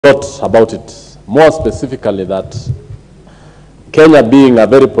lot about it, more specifically that Kenya, being a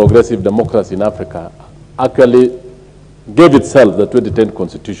very progressive democracy in Africa, actually gave itself the 2010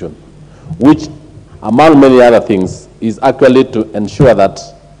 Constitution, which, among many other things, is actually to ensure that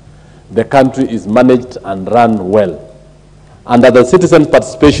the country is managed and run well, and that the citizen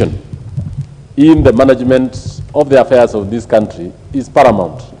participation in the management of the affairs of this country is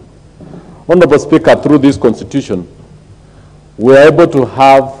paramount. Honorable Speaker, through this Constitution, we are able to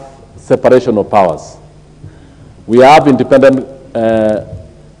have separation of powers. We have independent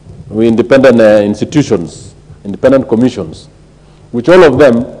institutions, independent commissions, which all of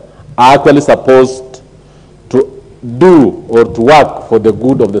them are actually supposed to do or to work for the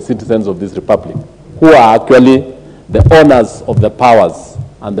good of the citizens of this republic, who are actually the owners of the powers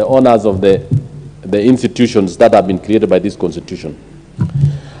and the owners of the institutions that have been created by this Constitution.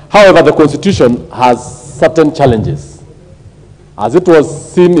 However, the Constitution has certain challenges. As it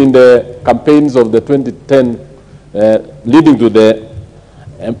was seen in the campaigns of the 2010, leading to the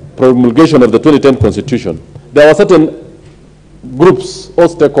promulgation of the 2010 Constitution, there were certain groups or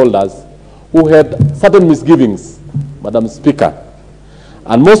stakeholders who had certain misgivings, Madam Speaker,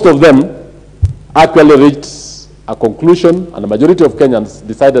 and most of them actually reached a conclusion, and the majority of Kenyans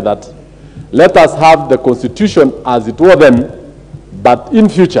decided that let us have the Constitution as it were then, but in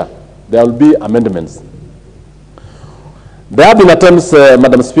future there will be amendments. There have been attempts,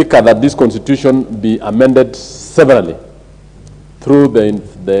 Madam Speaker, that this Constitution be amended severally through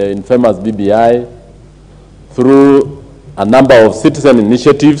the infamous BBI, through a number of citizen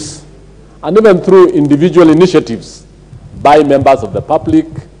initiatives, and even through individual initiatives by members of the public,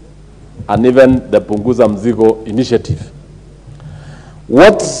 and even the Punguza Mzigo initiative.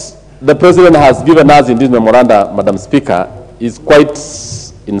 What the President has given us in this memoranda, Madam Speaker, is quite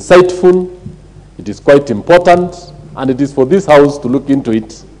insightful, it is quite important, and it is for this House to look into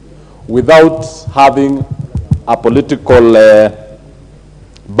it without having a political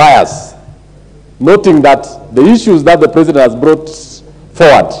bias, noting that the issues that the President has brought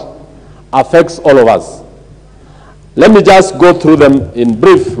forward affects all of us. Let me just go through them in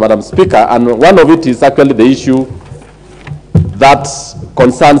brief, Madam Speaker, and one of it is actually the issue that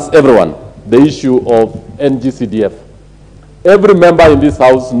concerns everyone, the issue of NGCDF. Every member in this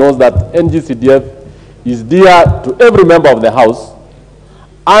House knows that NGCDF is dear to every member of the House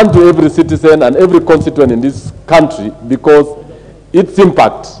and to every citizen and every constituent in this country, because its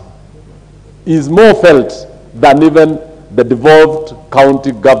impact is more felt than even the devolved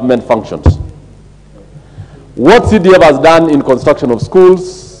county government functions. What CDF has done in construction of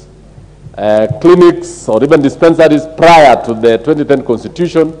schools, clinics, or even dispensaries prior to the 2010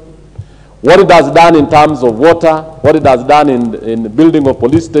 Constitution, what it has done in terms of water, what it has done in building of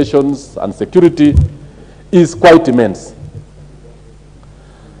police stations and security is quite immense.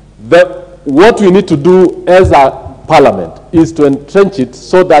 What we need to do as a parliament is to entrench it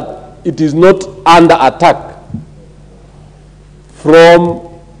so that it is not under attack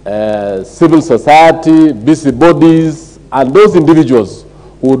from civil society, busybodies, and those individuals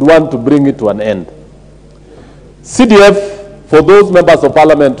who would want to bring it to an end. CDF, for those members of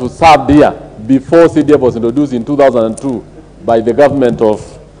parliament who served here before CDF was introduced in 2002 by the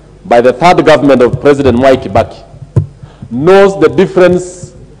third government of President Mwai Kibaki, knows the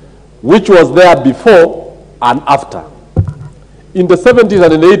difference which was there before and after. In the 70s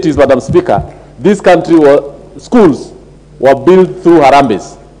and in the 80s, Madam Speaker, this country schools were built through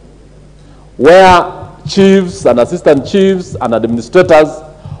Harambes, where chiefs and assistant chiefs and administrators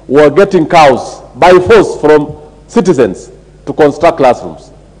were getting cows by force from citizens to construct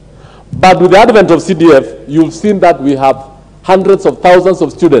classrooms. But with the advent of CDF, you've seen that we have hundreds of thousands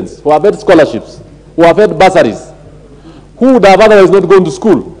of students who have had scholarships, who have had bursaries, who would have otherwise not gone to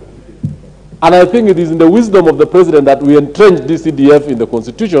school. And I think it is in the wisdom of the President that we entrench this CDF in the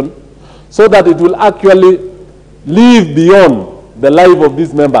Constitution so that it will actually live beyond the life of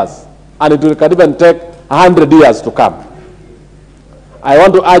these members, and it can even take 100 years to come. I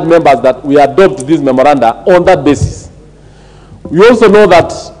want to urge members that we adopt this memoranda on that basis. We also know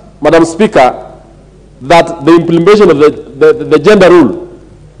that, Madam Speaker, that the implementation of the gender rule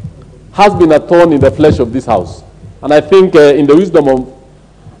has been a thorn in the flesh of this House. And I think in the wisdom of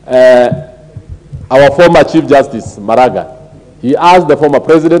our former Chief Justice, Maraga, he asked the former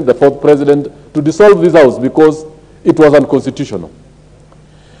president, the fourth president, to dissolve this House because it was unconstitutional.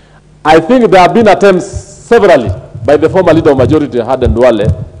 I think there have been attempts severally by the former leader of majority, Haden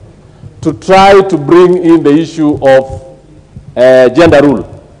Duale, to try to bring in the issue of gender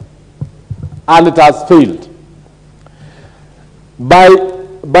rule, and it has failed.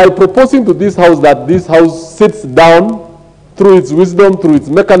 By proposing to this House that this House sits down through its wisdom, through its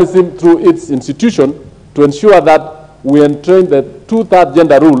mechanism, through its institution, to ensure that we entrench the two-third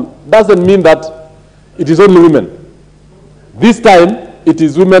gender rule, doesn't mean that it is only women. This time, it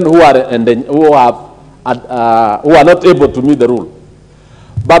is women who are not able to meet the rule.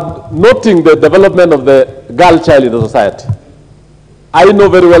 But noting the development of the girl child in the society, I know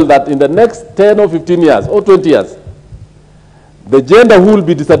very well that in the next 10 or 15 years or 20 years, the gender who will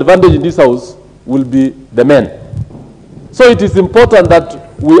be disadvantaged in this house will be the men. So it is important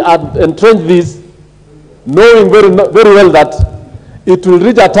that we entrench this, knowing very well that it will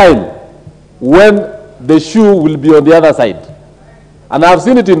reach a time when the shoe will be on the other side. And I've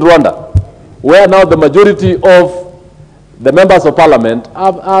seen it in Rwanda, where now the majority of the members of parliament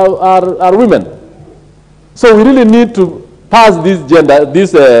are women. So we really need to pass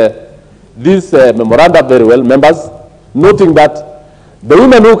this memorandum very well, members, noting that the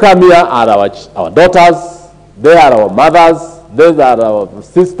women who come here are our daughters, they are our mothers, these are our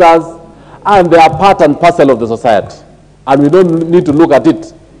sisters, and they are part and parcel of the society. And we don't need to look at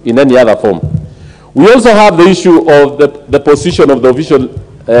it in any other form. We also have the issue of the position of the official,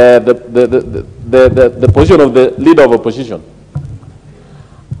 the position of the leader of opposition.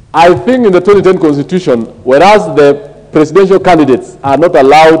 I think in the 2010 constitution, whereas the presidential candidates are not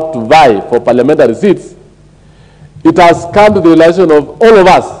allowed to vie for parliamentary seats, it has come to the realization of all of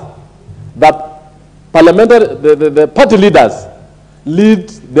us that the party leaders lead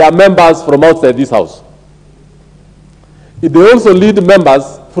their members from outside this house. They also lead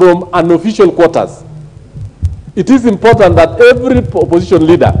members from unofficial quarters. It is important that every opposition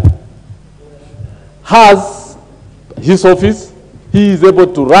leader has his office. He is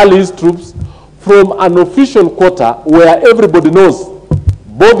able to rally his troops from an official quarter where everybody knows,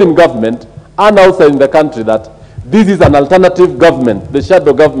 both in government and outside in the country, that this is an alternative government, the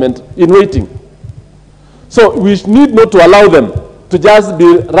shadow government in waiting. So we need not to allow them to just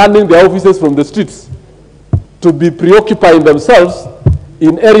be running their offices from the streets, to be preoccupying themselves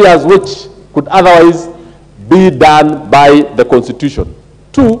in areas which could otherwise be done by the Constitution.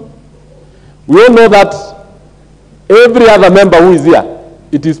 Two, we all know that every other member who is here,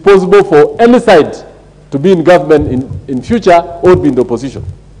 it is possible for any side to be in government in future or be in the opposition.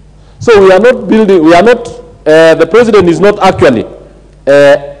 So we are not building, the president is not actually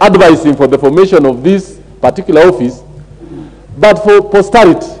advising for the formation of this particular office, but for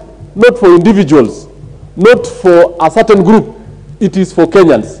posterity, not for individuals, not for a certain group. It is for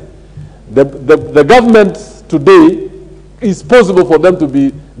Kenyans. The government today is possible for them to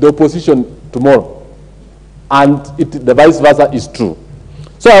be the opposition tomorrow. And the vice versa is true.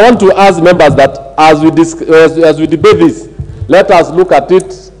 So I want to ask members that as we debate this, let us look at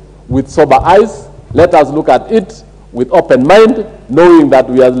it with sober eyes. Let us look at it with open mind, knowing that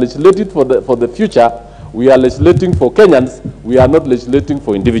we are legislating for the future. We are legislating for Kenyans. We are not legislating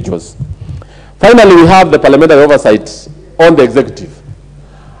for individuals. Finally, we have the parliamentary oversight on the executive.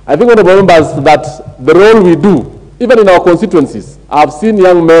 I think, honorable members, that the role we do, even in our constituencies, I've seen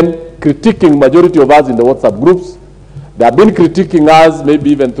young men critiquing majority of us in the WhatsApp groups. They have been critiquing us,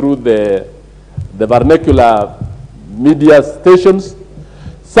 maybe even through the vernacular media stations.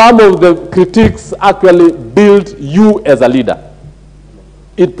 Some of the critiques actually build you as a leader.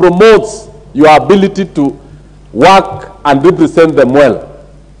 It promotes your ability to work and represent them well.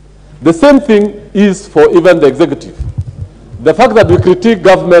 The same thing is for even the executive. The fact that we critique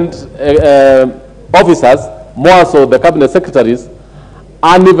government officers, more so the cabinet secretaries,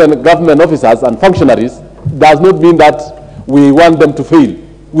 and even government officers and functionaries, does not mean that we want them to fail.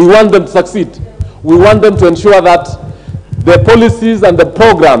 We want them to succeed. We want them to ensure that the policies and the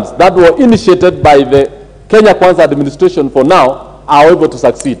programs that were initiated by the Kenya Kwanza administration for now are able to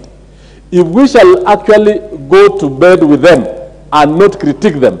succeed. If we shall actually go to bed with them and not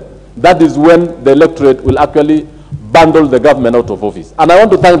critique them, that is when the electorate will actually bundle the government out of office. And I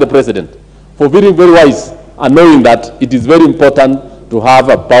want to thank the president for being very wise and knowing that it is very important to have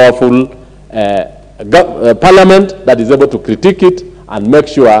a powerful parliament that is able to critique it and make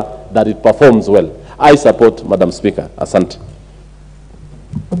sure that it performs well. I support, Madam Speaker. Asante.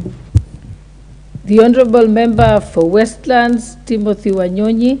 The Honourable Member for Westlands, Timothy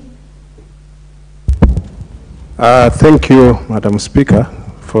Wanyonyi. Thank you, Madam Speaker,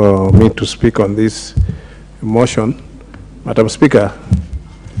 for me to speak on this motion. Madam Speaker,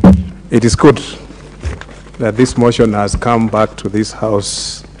 it is good that this motion has come back to this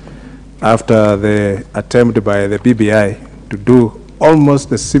House after the attempt by the BBI to do almost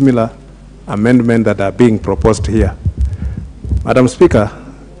the similar amendment that are being proposed here. Madam Speaker,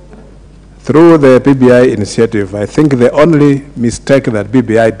 through the BBI initiative, I think the only mistake that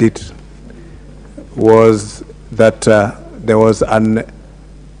BBI did was that there was an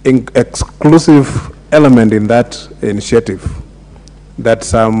exclusive element in that initiative, that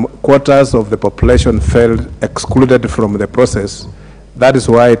some quarters of the population felt excluded from the process. That is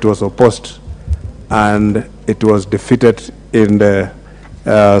why it was opposed, and it was defeated in the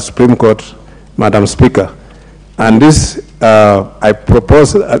Supreme Court, Madam Speaker. And this, I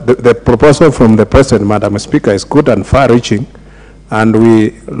propose, the proposal from the President, Madam Speaker, is good and far-reaching, and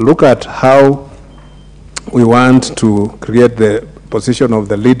we look at how we want to create the position of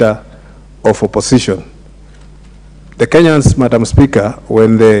the leader of opposition. The Kenyans, Madam Speaker,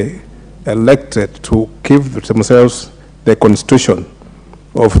 when they elected to give themselves the constitution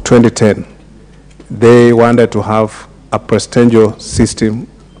of 2010, they wanted to have a presidential system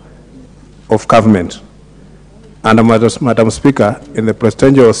of government. And Madam Speaker, in the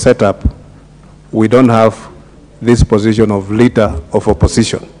presidential setup, we don't have this position of leader of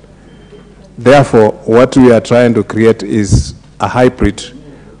opposition. Therefore, what we are trying to create is a hybrid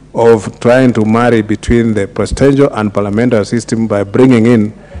of trying to marry between the presidential and parliamentary system by bringing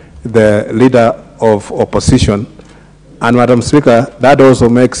in the leader of opposition. And Madam Speaker, that also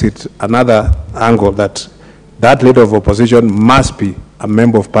makes it another angle that that leader of opposition must be a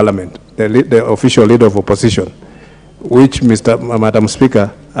member of parliament, the official leader of opposition, which, Madam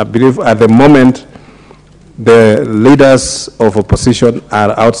Speaker, I believe at the moment the leaders of opposition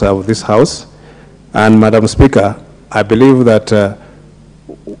are outside of this house. And Madam Speaker, I believe that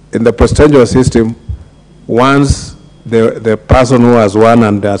in the presidential system, once the person who has won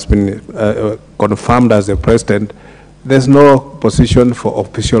and has been confirmed as the president, there's no position for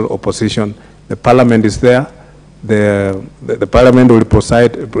official opposition. The parliament is there. The parliament will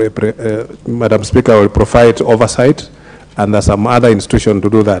preside, Madam Speaker, will provide oversight, and there's some other institution to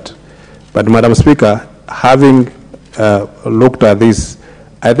do that. But Madam Speaker, having looked at this,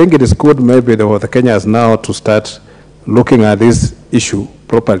 I think it is good maybe for the Kenyans now to start looking at this issue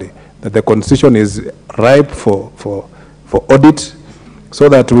properly, that the constitution is ripe for audit, so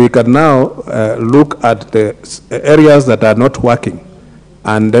that we can now look at the areas that are not working,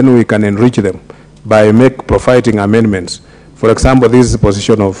 and then we can enrich them by providing amendments. For example, this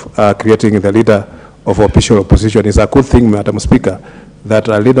position of creating the leader of official opposition is a good thing, Madam Speaker, that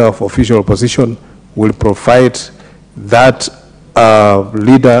a leader of official opposition will provide that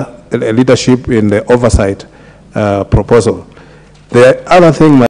leadership in the oversight proposal. The other thing,